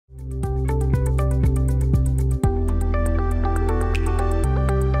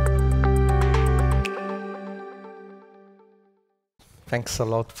Thanks a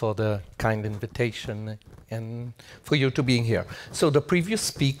lot for the kind invitation and for you to being here. So the previous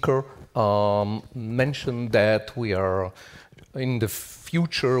speaker mentioned that we are, in the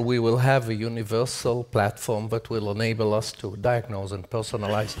future, we will have a universal platform that will enable us to diagnose and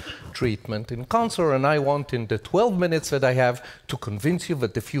personalize treatment in cancer. And I want, in the 12 minutes that I have, to convince you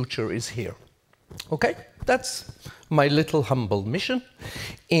that the future is here. Okay? That's my little humble mission.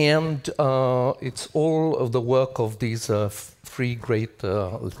 And it's all of the work of these three great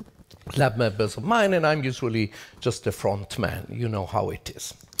lab members of mine, and I'm usually just the front man. You know how it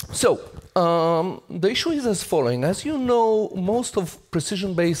is. So, the issue is as following. As you know, most of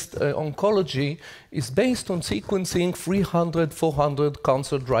precision-based oncology is based on sequencing 300, 400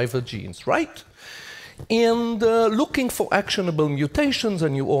 cancer driver genes, right? And looking for actionable mutations,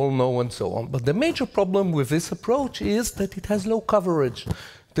 and you all know, and so on. But the major problem with this approach is that it has low coverage.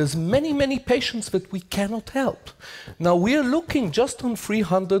 There's many, many patients that we cannot help. Now, we are looking just on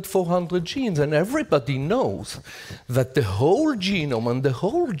 300, 400 genes, and everybody knows that the whole genome and the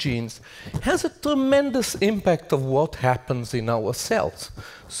whole genes has a tremendous impact of what happens in our cells.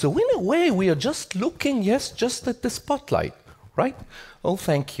 So in a way, we are just looking, yes, just at the spotlight, right? Oh,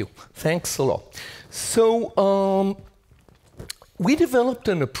 thank you. Thanks a lot. So, we developed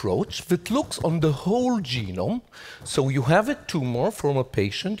an approach that looks on the whole genome. So you have a tumor from a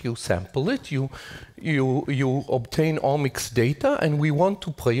patient, you sample it, you obtain omics data, and we want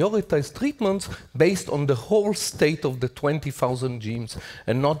to prioritize treatments based on the whole state of the 20,000 genes,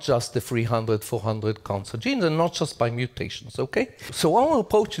 and not just the 300, 400 cancer genes, and not just by mutations, okay? So our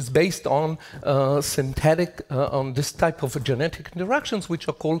approach is based on on this type of genetic interactions, which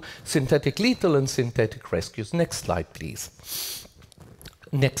are called synthetic lethal and synthetic rescues. Next slide, please.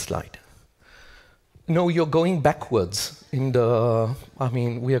 Next slide. No, you're going backwards in the,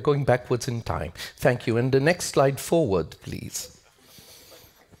 we are going backwards in time. Thank you. And the next slide forward, please.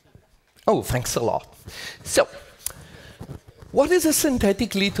 Oh, thanks a lot. So, what is a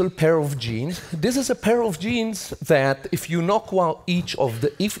synthetic lethal pair of genes? This is a pair of genes that if you knock out each of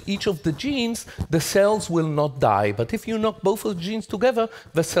the genes, the cells will not die. But if you knock both of the genes together,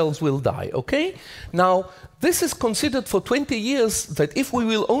 the cells will die, okay? Now, this is considered for 20 years that if we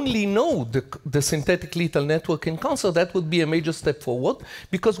will only know the synthetic lethal network in cancer, that would be a major step forward,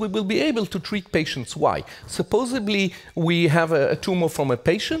 because we will be able to treat patients. Why? Supposedly, we have a tumor from a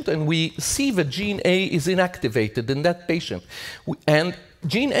patient, and we see that gene A is inactivated in that patient. And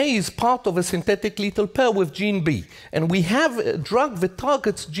gene A is part of a synthetic lethal pair with gene B. And we have a drug that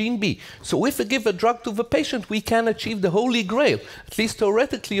targets gene B. So if we give a drug to the patient, we can achieve the holy grail, at least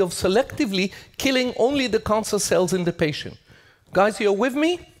theoretically, of selectively killing only the cancer cells in the patient. Guys, you're with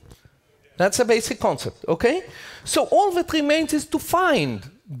me? That's a basic concept, okay? So all that remains is to find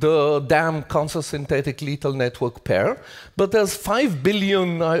the damn cancer synthetic lethal network pair, but there's 500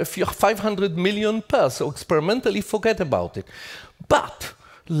 million pairs, so experimentally forget about it. But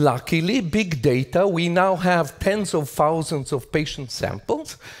luckily, big data, we now have tens of thousands of patient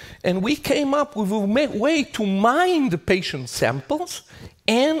samples, and we came up with a way to mine the patient samples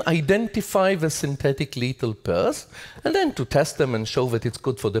and identify the synthetic lethal pairs, and then to test them and show that it's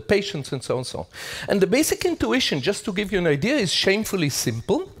good for the patients and so on and so on. And the basic intuition, just to give you an idea, is shamefully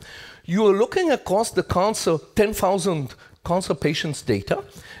simple. You are looking across the cancer, 10,000 cancer patients' data,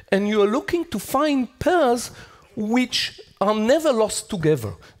 and you are looking to find pairs which are never lost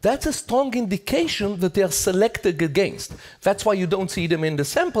together. That's a strong indication that they are selected against. That's why you don't see them in the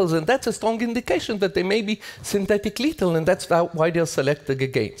samples, and that's a strong indication that they may be synthetic lethal, and that's why they're selected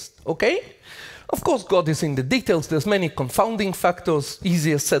against. Okay? Of course, God is in the details. There's many confounding factors,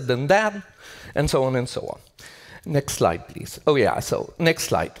 easier said than done, and so on and so on. Next slide, please. Oh yeah, so next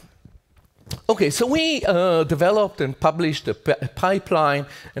slide. Okay, so we developed and published a pipeline,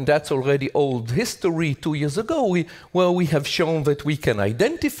 and that's already old history 2 years ago, where we have shown that we can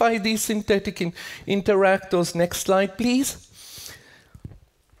identify these synthetic interactors. Next slide, please.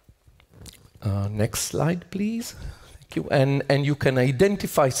 Next slide, please. Thank you. And you can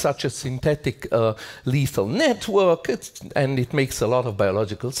identify such a synthetic lethal network, and it makes a lot of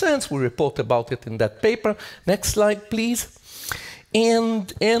biological sense. We report about it in that paper. Next slide, please.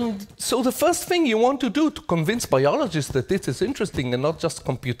 And so the first thing you want to do to convince biologists that this is interesting and not just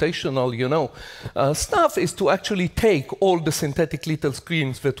computational, stuff, is to actually take all the synthetic lethal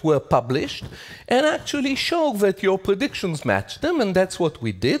screens that were published and actually show that your predictions match them, and that's what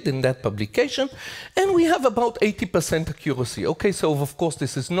we did in that publication. And we have about 80% accuracy. Okay, so of course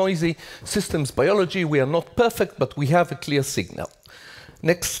this is noisy systems biology. We are not perfect, but we have a clear signal.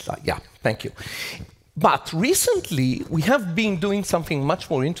 Next slide. Yeah, thank you. But recently, we have been doing something much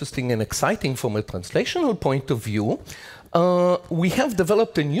more interesting and exciting from a translational point of view. We have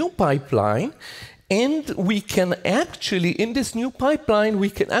developed a new pipeline, and we can actually, in this new pipeline, we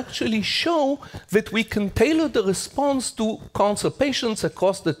can actually show that we can tailor the response to cancer patients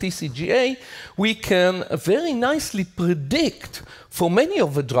across the TCGA. We can very nicely predict for many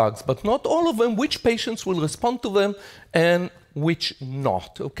of the drugs, but not all of them, which patients will respond to them and which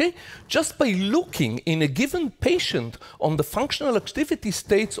not, okay? Just by looking in a given patient on the functional activity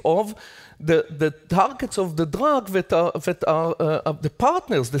states of the targets of the drug that are the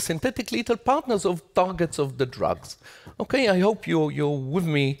partners, the synthetic lethal partners of targets of the drugs. Okay, I hope you're with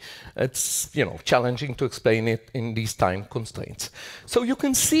me. It's challenging to explain it in these time constraints. So you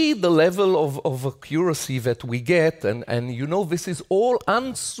can see the level of accuracy that we get, and this is all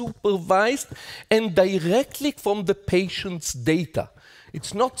unsupervised and directly from the patient's data.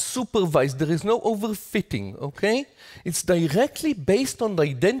 It's not supervised, there is no overfitting, okay? It's directly based on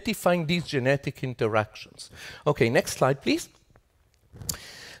identifying these genetic interactions. Okay, next slide, please.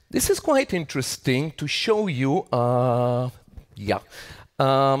 This is quite interesting to show you, I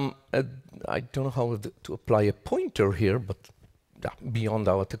don't know how to apply a pointer here, but beyond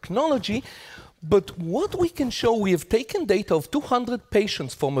our technology. But what we can show, we have taken data of 200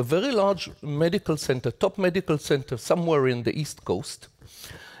 patients from a very large medical center, top medical center somewhere in the East Coast.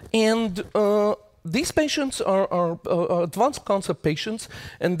 And these patients are advanced cancer patients,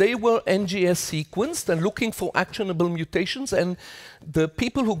 and they were NGS sequenced and looking for actionable mutations, and the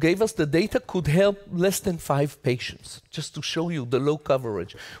people who gave us the data could help less than 5 patients, just to show you the low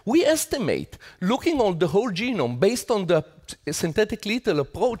coverage. We estimate, looking on the whole genome, based on the synthetic lethal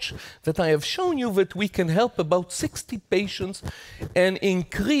approach that I have shown you, that we can help about 60 patients and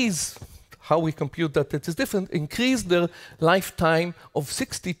increase, how we compute that it is different, increase the lifetime of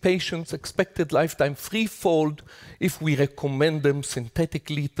 60 patients, expected lifetime threefold, if we recommend them synthetic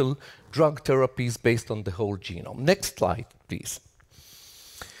lethal drug therapies based on the whole genome. Next slide, please.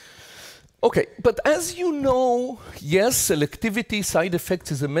 Okay, but as you know, yes, selectivity, side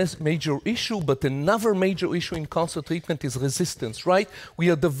effects is a major issue, but another major issue in cancer treatment is resistance, right? We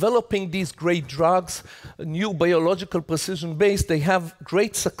are developing these great drugs, new biological precision-based. They have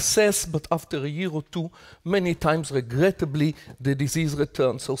great success, but after a year or two, many times, regrettably, the disease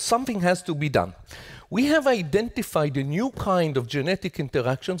returns. So something has to be done. We have identified a new kind of genetic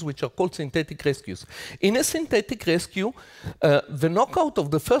interactions which are called synthetic rescues. In a synthetic rescue, the knockout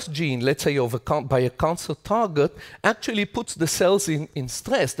of the first gene, let's say by a cancer target, actually puts the cells in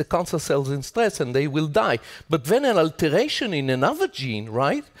stress, the cancer cells in stress, and they will die. But then an alteration in another gene,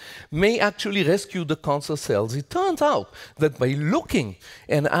 right, may actually rescue the cancer cells. It turns out that by looking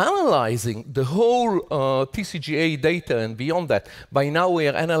and analyzing the whole TCGA data and beyond that, by now we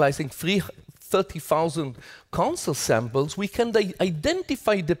are analyzing 30,000 cancer samples, we can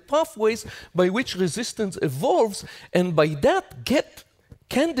identify the pathways by which resistance evolves, and by that get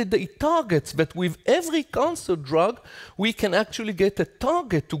candidate targets that with every cancer drug, we can actually get a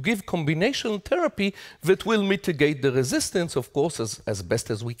target to give combination therapy that will mitigate the resistance, of course, as best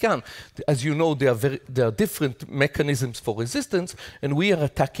as we can. As you know, there are different mechanisms for resistance, and we are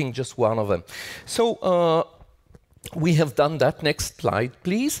attacking just one of them. So, we have done that. Next slide,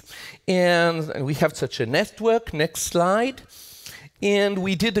 please. And we have such a network. Next slide. And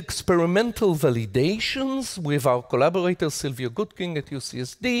we did experimental validations with our collaborator, Sylvia Goodking at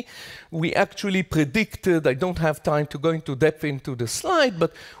UCSD. We actually predicted, I don't have time to go into depth into the slide,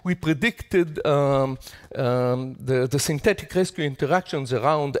 but we predicted the synthetic rescue interactions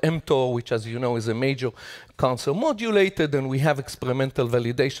around mTOR, which, as you know, is a major cancer modulator, and we have experimental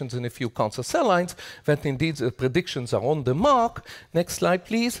validations in a few cancer cell lines that indeed the predictions are on the mark. Next slide,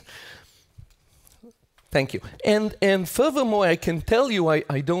 please. Thank you. And furthermore, I can tell you,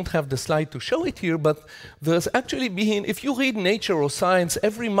 I don't have the slide to show it here, but there's actually been, if you read Nature or Science,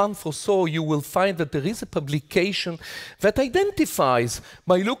 every month or so, you will find that there is a publication that identifies,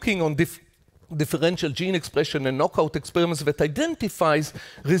 by looking on differential gene expression and knockout experiments, that identifies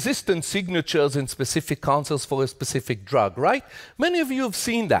resistance signatures in specific cancers for a specific drug, right? Many of you have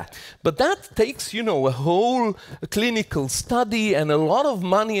seen that. But that takes, a whole clinical study and a lot of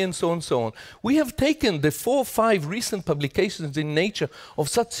money and so on and so on. We have taken the 4 or 5 recent publications in Nature of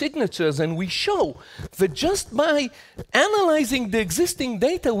such signatures, and we show that just by analyzing the existing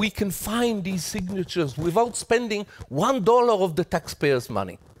data, we can find these signatures without spending $1 of the taxpayers'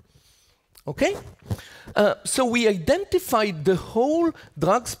 money. Okay? So we identified the whole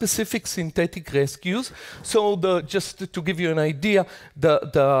drug-specific synthetic rescues. So just to give you an idea, the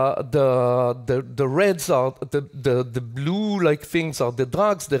reds are the blue-like things are the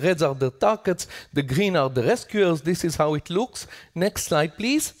drugs, the reds are the targets, the green are the rescuers. This is how it looks. Next slide,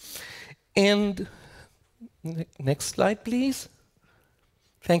 please. And next slide, please.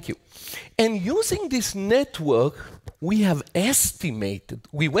 Thank you. And using this network, we have estimated,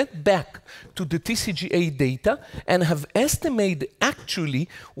 we went back to the TCGA data and have estimated actually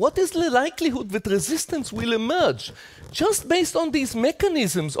what is the likelihood that resistance will emerge just based on these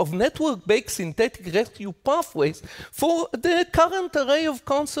mechanisms of network-based synthetic rescue pathways for the current array of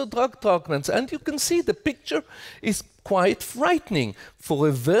cancer drug treatments. And you can see the picture is quite frightening. For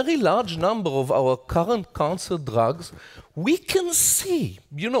a very large number of our current cancer drugs, we can see,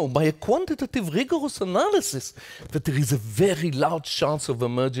 by a quantitative rigorous analysis, that there is a very large chance of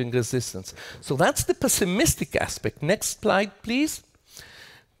emerging resistance. So that's the pessimistic aspect. Next slide, please.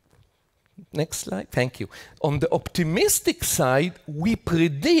 Next slide, thank you. On the optimistic side, we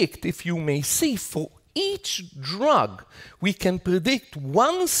predict, if you may see, for each drug, we can predict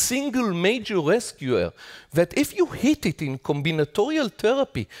one single major rescuer that if you hit it in combinatorial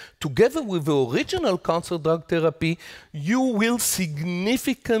therapy together with the original cancer drug therapy, you will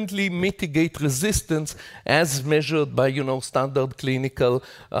significantly mitigate resistance as measured by, standard clinical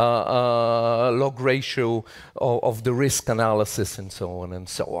log ratio of the risk analysis and so on and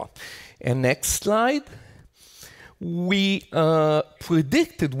so on. And next slide, we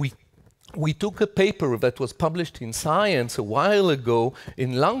predicted, we took a paper that was published in Science a while ago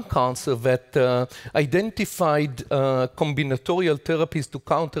in lung cancer that identified combinatorial therapies to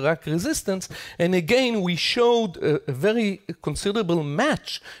counteract resistance. And again, we showed a very considerable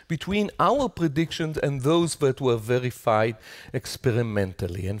match between our predictions and those that were verified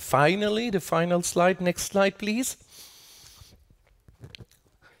experimentally. And finally, the final slide. Next slide, please.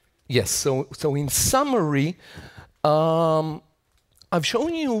 Yes, so in summary, I've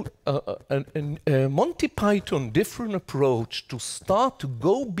shown you a Monty Python different approach to start to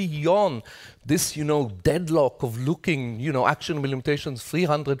go beyond this, deadlock of looking, actionable mutations,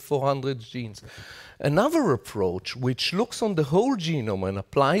 300, 400 genes. Another approach, which looks on the whole genome and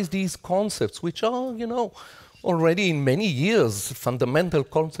applies these concepts, which are, already in many years, fundamental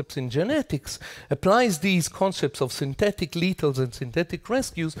concepts in genetics, applies these concepts of synthetic lethals and synthetic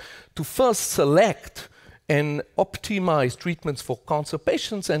rescues to first select and optimize treatments for cancer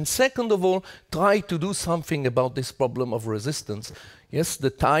patients, and second of all, try to do something about this problem of resistance. Yes, the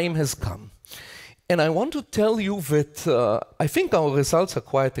time has come. And I want to tell you that I think our results are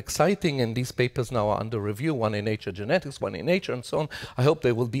quite exciting, and these papers now are under review, one in Nature Genetics, one in Nature, and so on. I hope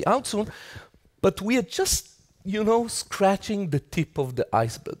they will be out soon. But we are just scratching the tip of the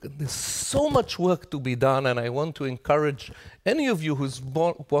iceberg. And there's so much work to be done, and I want to encourage any of you who's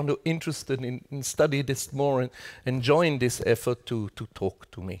interested in study this more and join this effort to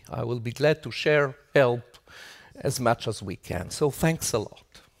talk to me. I will be glad to share, help as much as we can. So thanks a lot.